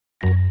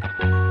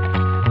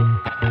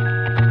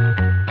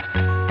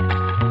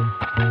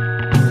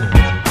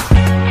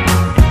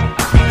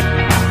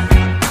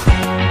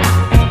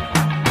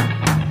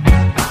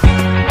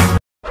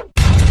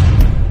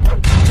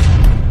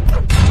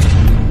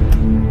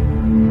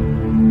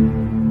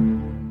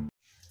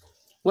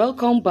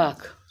Welcome back.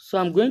 So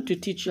I'm going to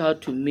teach you how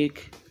to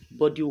make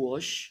body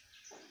wash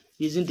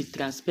using the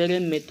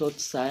transparent method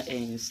style.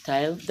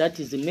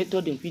 That is the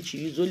method in which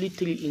you use only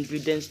 3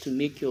 ingredients to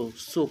make your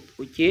soap,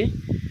 okay?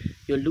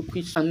 Your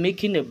liquid. I'm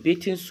making a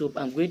bathing soap.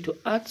 I'm going to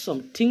add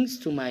some things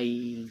to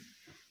my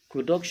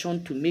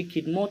production to make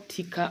it more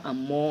thicker and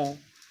more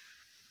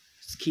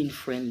skin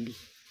friendly.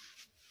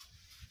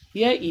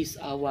 Here is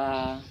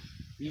our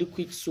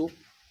liquid soap.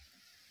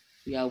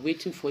 We are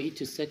waiting for it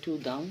to settle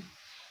down.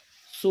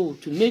 So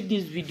to make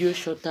this video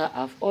shorter,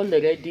 I've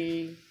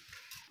already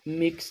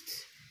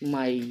mixed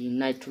my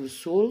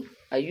nitrosol.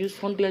 I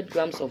use 100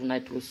 grams of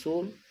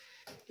nitrosol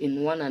in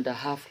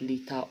 1.5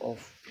 liter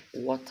of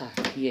water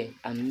here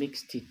and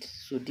mixed it.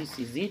 So this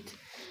is it.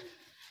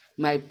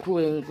 My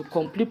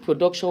complete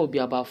production will be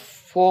about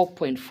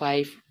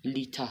 4.5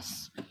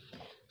 liters.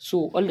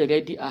 So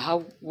already I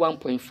have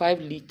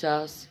 1.5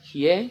 liters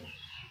here.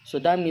 So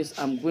that means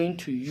I'm going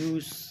to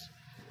use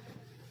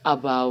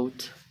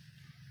about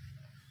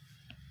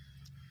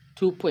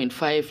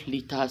 2.5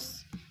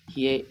 liters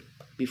here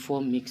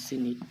before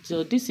mixing it.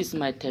 So this is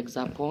my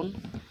Texapon.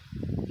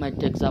 My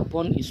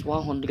Texapon is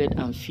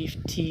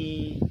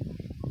 150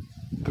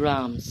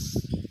 grams.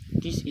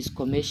 This is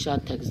commercial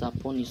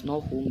Texapon, it's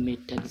not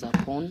homemade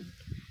Texapon.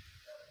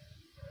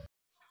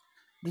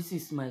 This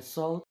is my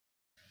salt,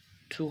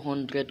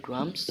 200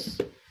 grams.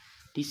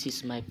 This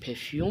is my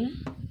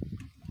perfume.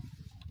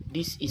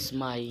 This is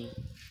my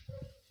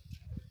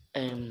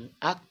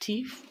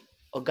active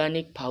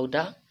organic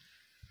powder.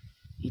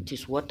 It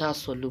is water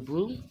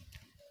soluble.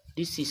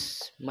 This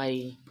is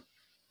my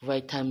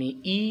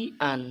vitamin E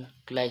and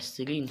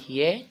glycerin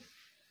here.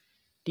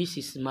 This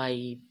is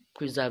my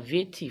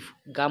preservative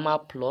Gamma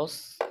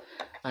Plus,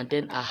 and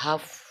then I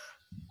have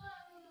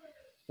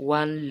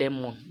 1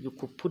 lemon. You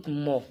could put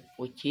more,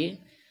 okay,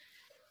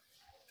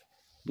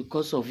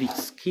 because of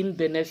its skin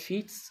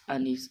benefits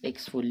and its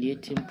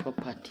exfoliating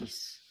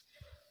properties.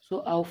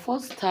 So I'll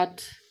first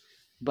start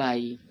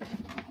by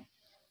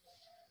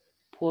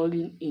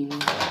pouring in.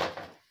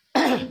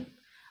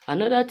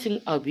 Another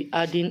thing I'll be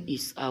adding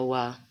is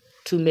our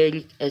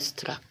turmeric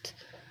extract.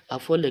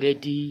 I've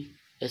already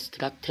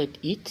extracted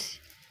it.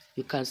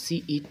 You can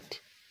see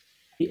it.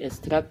 We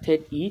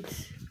extracted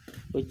it.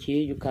 Okay,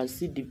 you can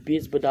see the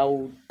base, but I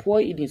will pour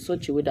it in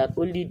such a way that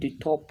only the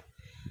top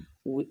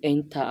will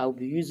enter. I'll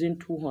be using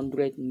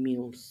 200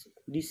 mils.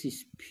 This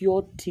is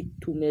pure thick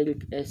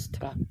turmeric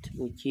extract.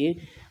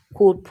 Okay,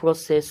 cold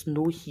process,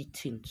 no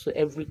heating, so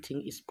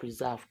everything is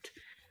preserved.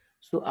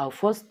 So I'll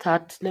first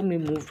start. Let me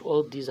move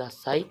all these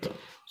aside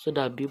so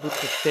that I'll be able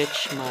to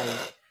fetch my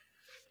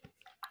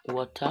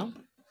water.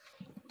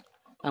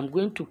 I'm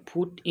going to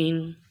put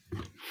in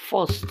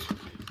first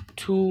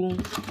 2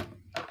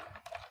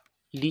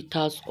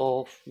 liters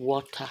of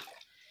water.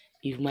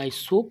 If my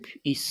soap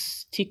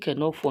is thick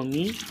enough for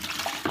me,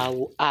 I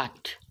will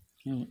add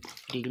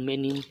the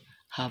remaining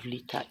half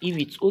liter. If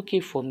it's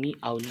okay for me,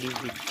 I'll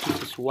leave it.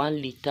 This is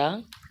 1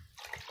 liter,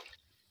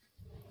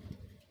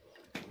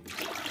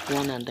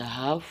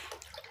 1.5,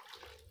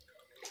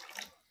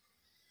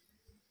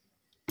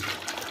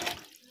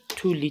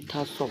 2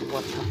 liters of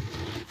water.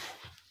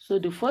 So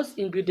the first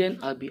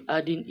ingredient I'll be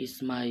adding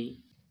is my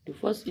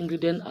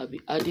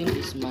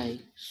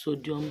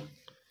sodium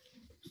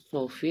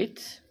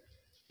sulfate.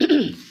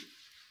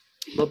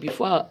 But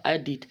before I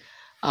add it,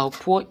 I'll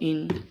pour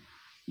in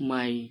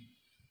my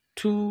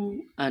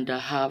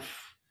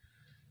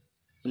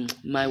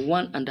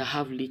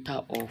 1.5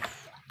 liter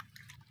of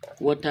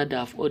water that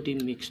I've already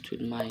mixed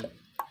with my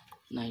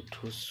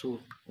nitrosol.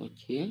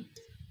 Okay,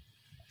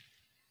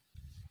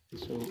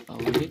 so I'll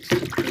mix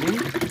it in.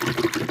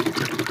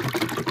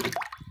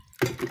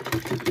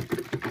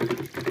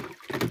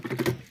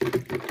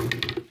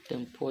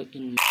 Then pour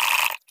in.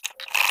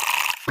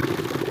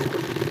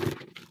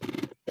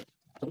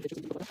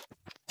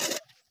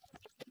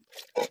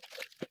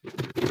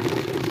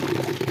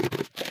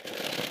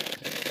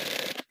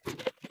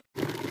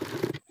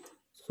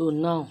 So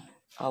now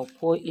I'll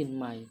pour in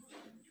my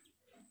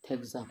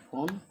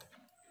Texapon.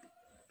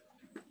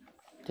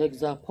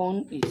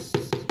 Texapon is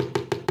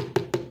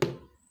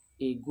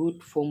a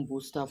good foam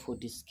booster for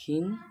the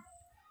skin.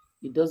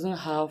 It doesn't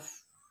have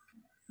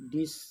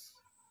these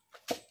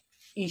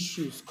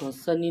issues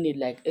concerning it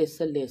like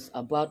SLS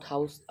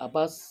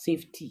about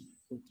safety.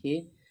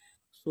 Okay,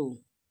 so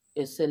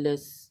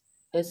SLS,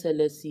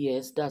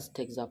 yes, that's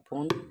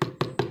Texapon,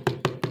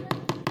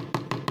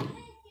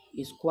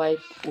 is quite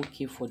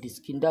okay for the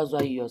skin. That's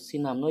why you're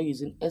seeing I'm not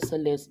using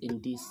SLS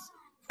in this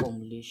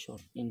formulation,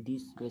 in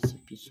this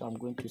recipe. So I'm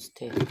going to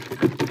stir.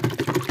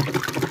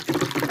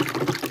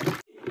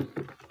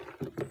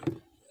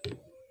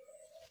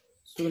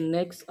 So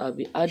next I'll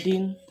be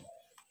adding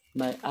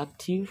my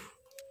active.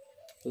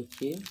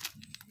 Okay,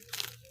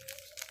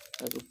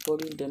 I'll be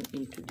pouring them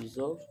into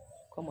dissolve.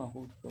 Come and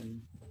hold for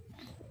me.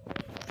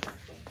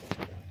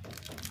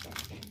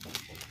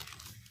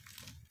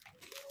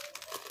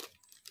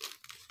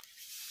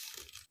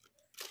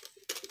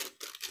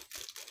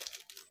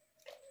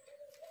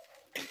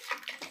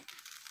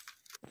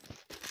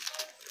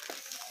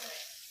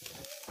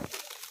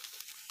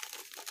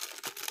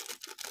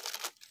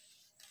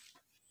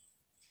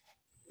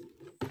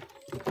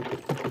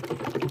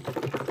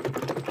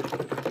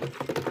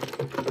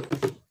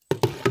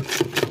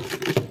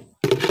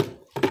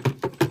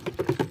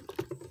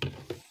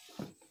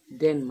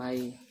 Then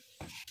my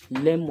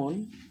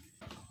lemon.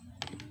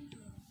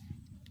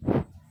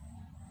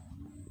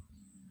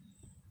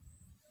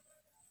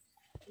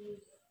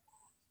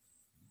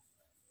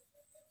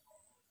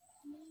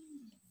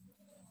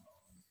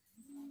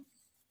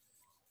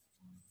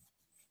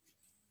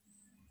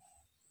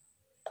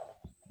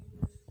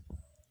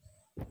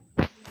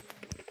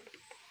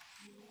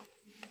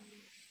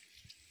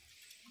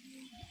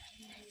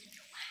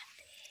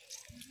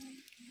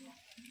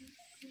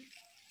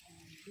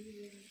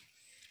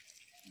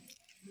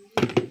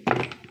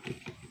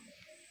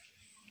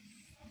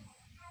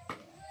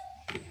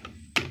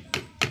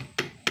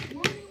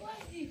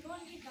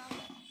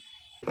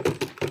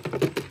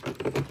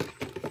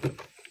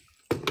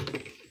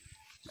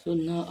 So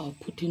now I'll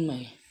put in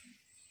my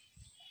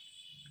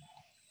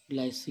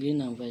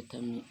glycerin and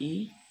vitamin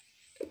E.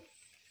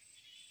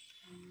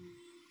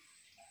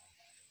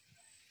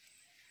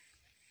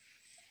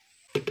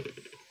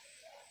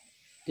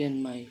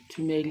 Then my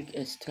turmeric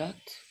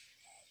extract.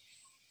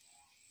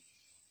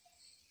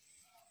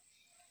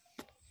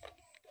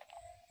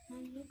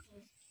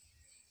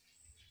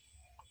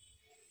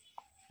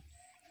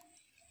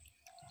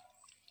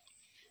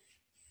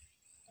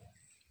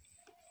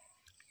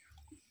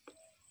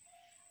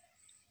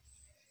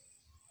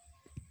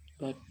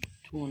 About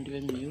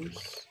 200 ml.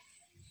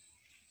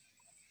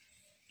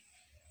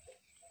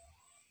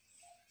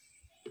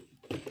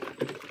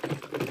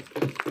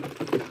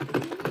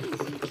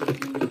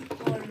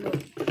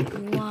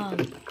 Wow,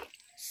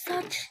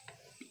 such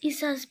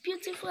is as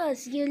beautiful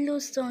as yellow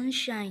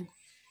sunshine.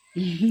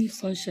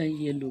 Sunshine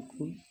yellow,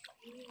 cool.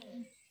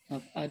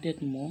 I've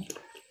added more.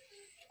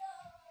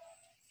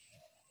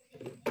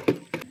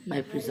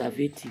 My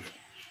preservative.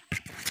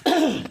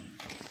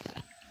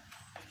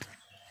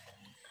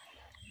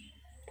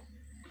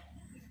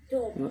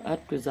 You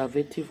add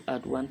preservative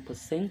at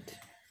 1%.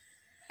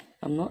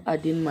 I'm not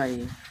adding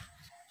my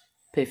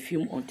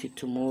perfume until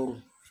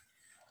tomorrow.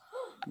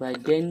 By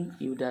then,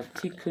 you would have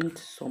thickened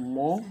some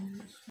more.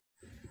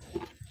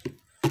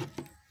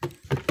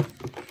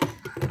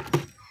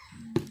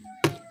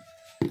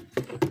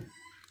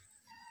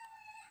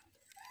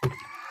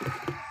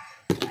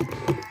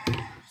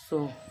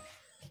 So,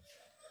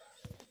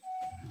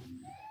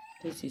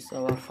 this is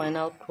our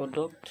final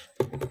product.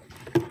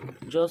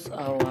 Just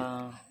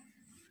our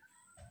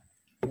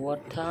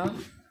water,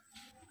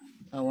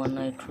 our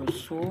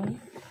nitrosol,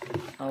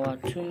 our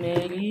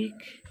turmeric,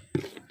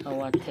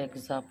 our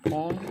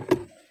hexapon,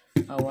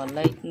 our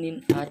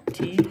lightening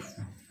active,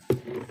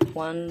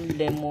 1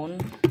 lemon,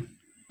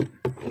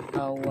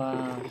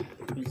 our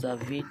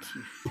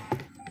preservative.